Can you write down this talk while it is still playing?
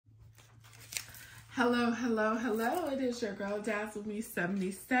Hello, hello, hello. It is your girl Dazzle Me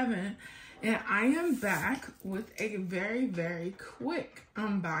 77, and I am back with a very, very quick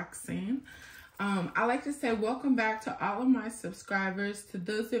unboxing. I like to say welcome back to all of my subscribers. To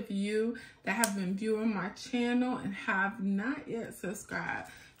those of you that have been viewing my channel and have not yet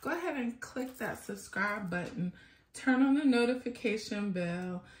subscribed, go ahead and click that subscribe button, turn on the notification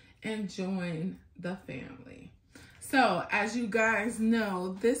bell, and join the family. So, as you guys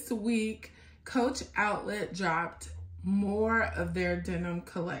know, this week, Coach Outlet dropped more of their denim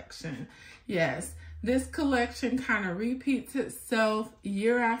collection. Yes, this collection kind of repeats itself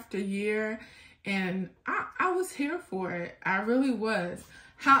year after year, and I was here for it. I really was.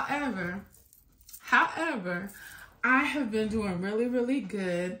 However, I have been doing really, really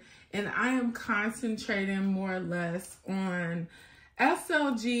good, and I am concentrating more or less on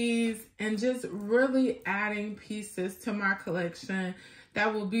SLGs and just really adding pieces to my collection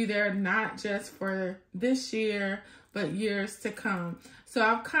that will be there not just for this year, but years to come. So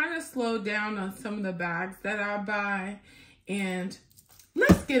I've kind of slowed down on some of the bags that I buy, and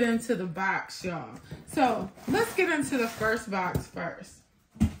let's get into the box, y'all. So let's get into the first box first.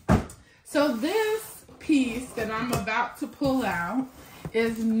 So this piece that I'm about to pull out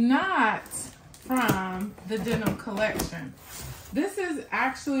is not from the denim collection. This is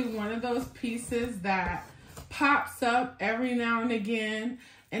actually one of those pieces that pops up every now and again,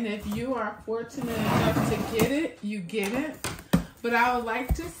 and if you are fortunate enough to get it, you get it. But I would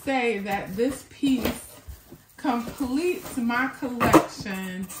like to say that this piece completes my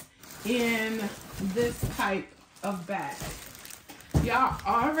collection in this type of bag. Y'all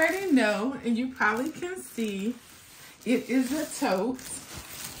already know, and you probably can see, it is a tote,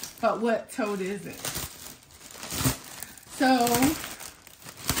 but what tote is it? So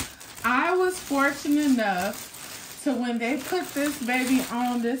I was fortunate enough to, when they put this baby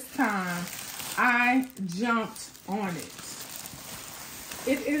on this time, I jumped on it.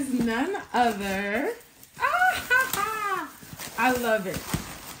 It is none other, I love it.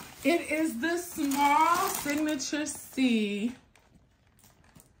 It is the small Signature C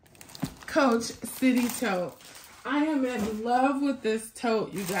Coach City Tote. I am in love with this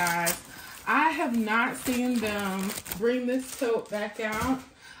tote, you guys. I have not seen them bring this tote back out.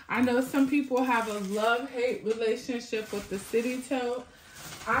 I know some people have a love-hate relationship with the City Tote.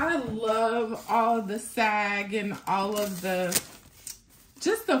 I love all of the sag and all of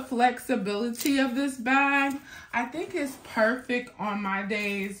just the flexibility of this bag. I think it's perfect on my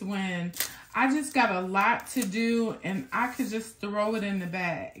days when I just got a lot to do and I could just throw it in the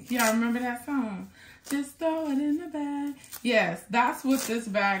bag. Y'all remember that song? Just throw it in the bag. Yes, that's what this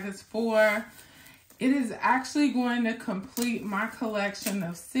bag is for. It is actually going to complete my collection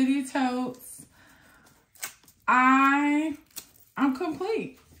of City Totes. I'm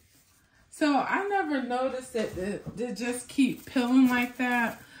complete. So I never noticed it to just keep peeling like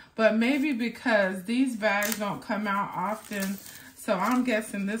that, but maybe because these bags don't come out often, so I'm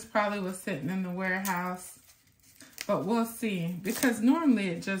guessing this probably was sitting in the warehouse, but we'll see, because normally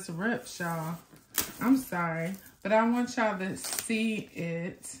it just rips, y'all. I'm sorry, but I want y'all to see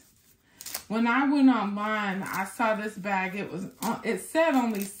it. When I went online, I saw this bag. It said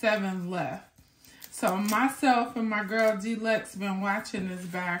only 7 left. So myself and my girl D-Lex been watching this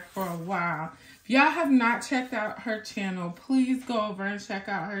bag for a while. If y'all have not checked out her channel, please go over and check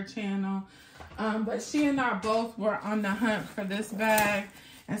out her channel. But she and I both were on the hunt for this bag.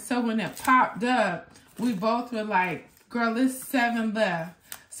 And so when it popped up, we both were like, girl, there's 7 left.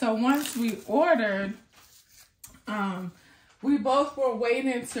 So once we ordered, we both were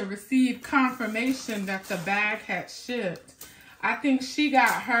waiting to receive confirmation that the bag had shipped. I think she got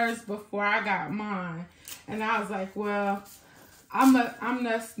hers before I got mine. And I was like, well, I'm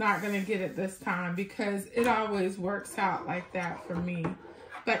just not going to get it this time, because it always works out like that for me.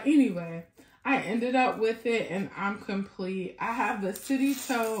 But anyway, I ended up with it and I'm complete. I have the City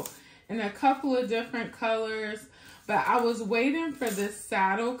Tote in a couple of different colors, but I was waiting for this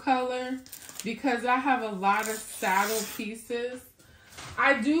saddle color because I have a lot of saddle pieces.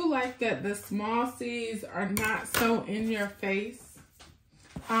 I do like that the small C's are not so in your face,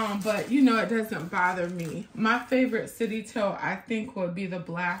 but you know, it doesn't bother me. My favorite City Tote, I think, would be the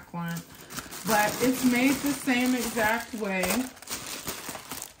black one, but it's made the same exact way.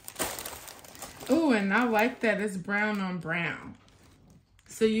 Oh, and I like that it's brown on brown.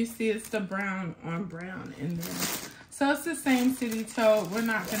 So you see it's the brown on brown in there. So it's the same City Tote. We're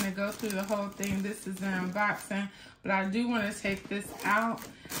not going to go through the whole thing. This is an unboxing, but I do want to take this out.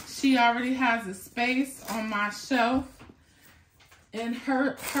 She already has a space on my shelf, and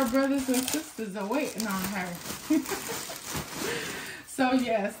her brothers and sisters are waiting on her. So So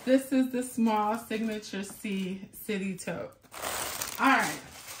yes, this is the small signature C city tote. All right.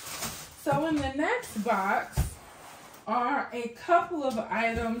 So in the next box are a couple of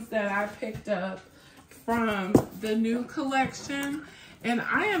items that I picked up from the new collection. And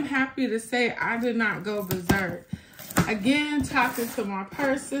I am happy to say I did not go berserk. Again, talking to my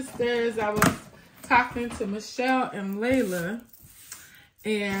purse sisters, I was talking to Michelle and Layla,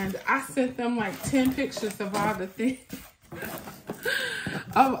 and I sent them like 10 pictures of all the things,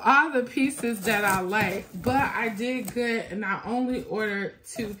 of all the pieces that I like. But I did good, and I only ordered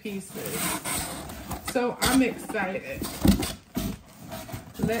 2 pieces. So I'm excited.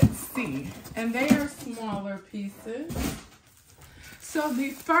 Let's see. And they are smaller pieces. So the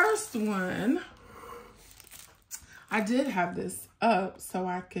first one, I did have this up so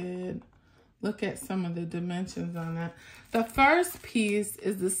I could look at some of the dimensions on it. The first piece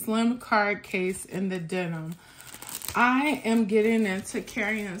is the slim card case in the denim. I am getting into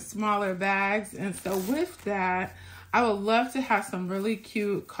carrying smaller bags, and so with that, I would love to have some really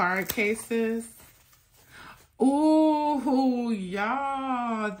cute card cases. Ooh,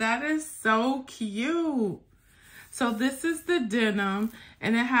 y'all, that is so cute. So this is the denim,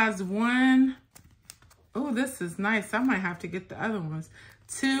 and it has one, oh, this is nice. I might have to get the other ones.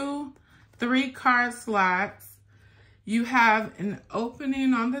 2, 3 card slots. You have an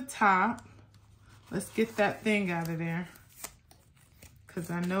opening on the top. Let's get that thing out of there,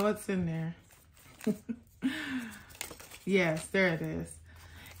 because I know it's in there. Yes, there it is.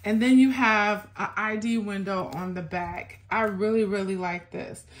 And then you have an ID window on the back. I really, really like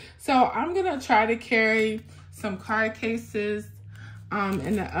this. So I'm going to try to carry some card cases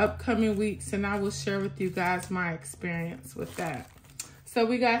in the upcoming weeks, and I will share with you guys my experience with that. So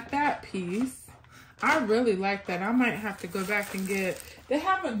we got that piece. I really like that. I might have to go back and get, they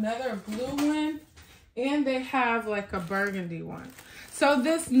have another blue one, and they have like a burgundy one. So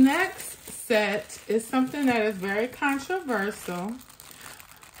this next set is something that is very controversial.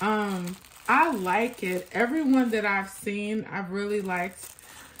 I like it. Everyone that I've seen, I've really liked.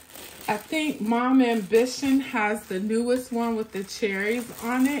 I think Mom Ambition has the newest one with the cherries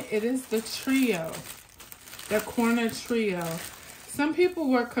on it. It is the trio, the corner trio. Some people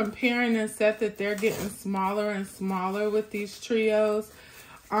were comparing and said that they're getting smaller and smaller with these trios.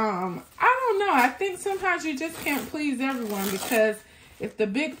 I don't know. I think sometimes you just can't please everyone, because if the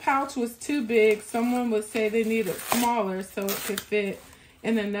big pouch was too big, someone would say they need it smaller so it could fit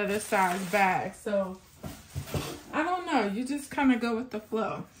in another size bag. So I don't know. You just kind of go with the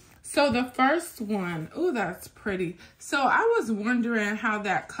flow. So the first one, oh, that's pretty. So I was wondering how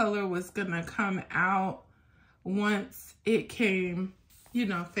that color was going to come out once it came, you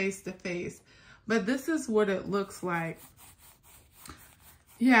know, face to face. But this is what it looks like.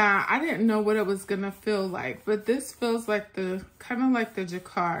 Yeah, I didn't know what it was going to feel like. But this feels like the, kind of like the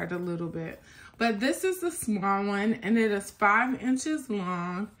jacquard a little bit. But this is the small one, and it is 5 inches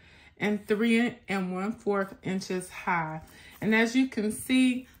long and 3 1/4 inches high. And as you can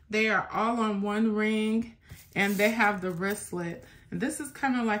see, they are all on one ring, and they have the wristlet. And this is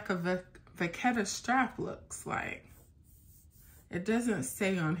kind of like a vaquetta strap, looks like. It doesn't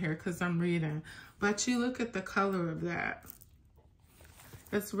say on here because I'm reading, but you look at the color of that.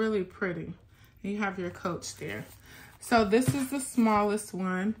 It's really pretty. You have your coach there. So this is the smallest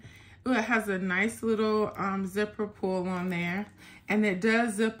one. Ooh, it has a nice little zipper pull on there, and it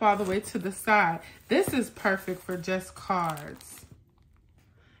does zip all the way to the side. This is perfect for just cards.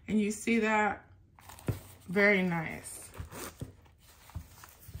 And you see that? Very nice.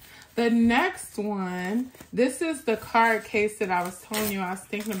 The next one, this is the card case that I was telling you I was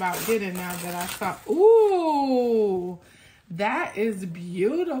thinking about getting now that I saw. Ooh, that is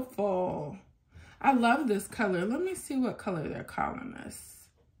beautiful. I love this color. Let me see what color they're calling this.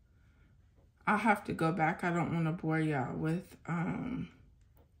 I'll have to go back. I don't want to bore y'all with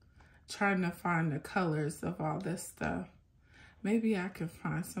trying to find the colors of all this stuff. Maybe I can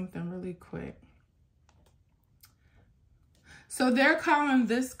find something really quick. So they're calling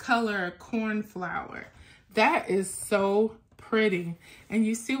this color a cornflower. That is so pretty. And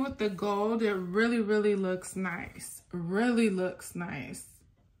you see with the gold, it really, really looks nice. Really looks nice.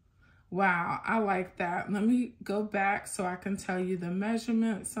 Wow, I like that. Let me go back so I can tell you the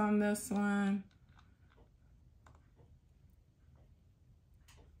measurements on this one.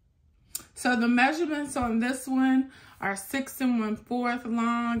 So the measurements on this one are 6 1/4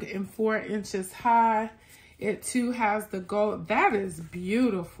 long and 4 inches high. It too has the gold. That is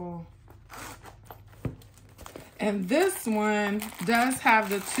beautiful. And this one does have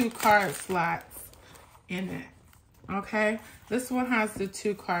the 2 card slots in it. Okay, this one has the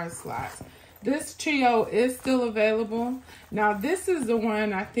 2 card slots. This trio is still available. Now, this is the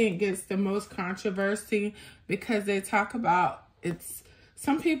one I think gets the most controversy because they talk about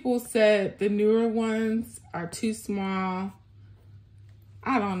some people said the newer ones are too small.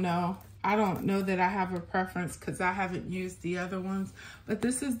 I don't know. I don't know that I have a preference because I haven't used the other ones. But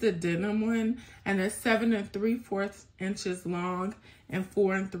this is the denim one, and it's 7 3/4 inches long and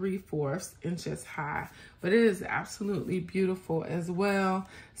 4 3/4 inches high. But it is absolutely beautiful as well.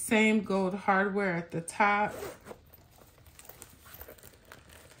 Same gold hardware at the top.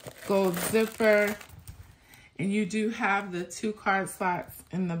 Gold zipper. And you do have the 2 card slots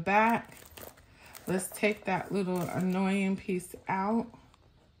in the back. Let's take that little annoying piece out.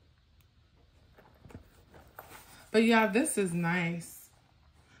 But yeah, this is nice.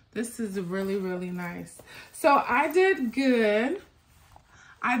 This is really, really nice. So I did good.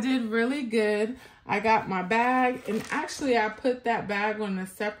 I did really good. I got my bag, and actually I put that bag on a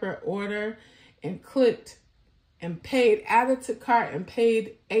separate order and clicked and paid, added to cart and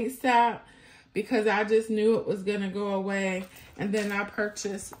paid ASAP because I just knew it was gonna go away. And then I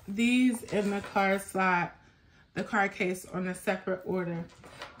purchased these in the card slot, the card case on a separate order.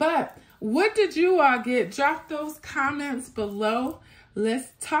 But what did you all get? Drop those comments below. Let's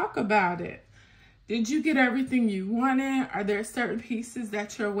talk about it. Did you get everything you wanted? Are there certain pieces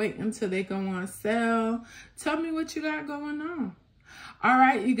that you're waiting until they go on sale? Tell me what you got going on. All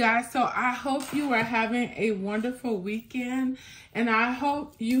right, you guys. So I hope you are having a wonderful weekend, and I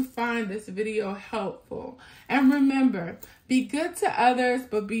hope you find this video helpful. And remember, be good to others,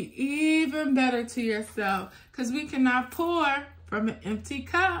 but be even better to yourself, because we cannot pour from an empty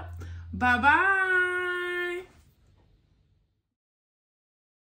cup. Bye-bye.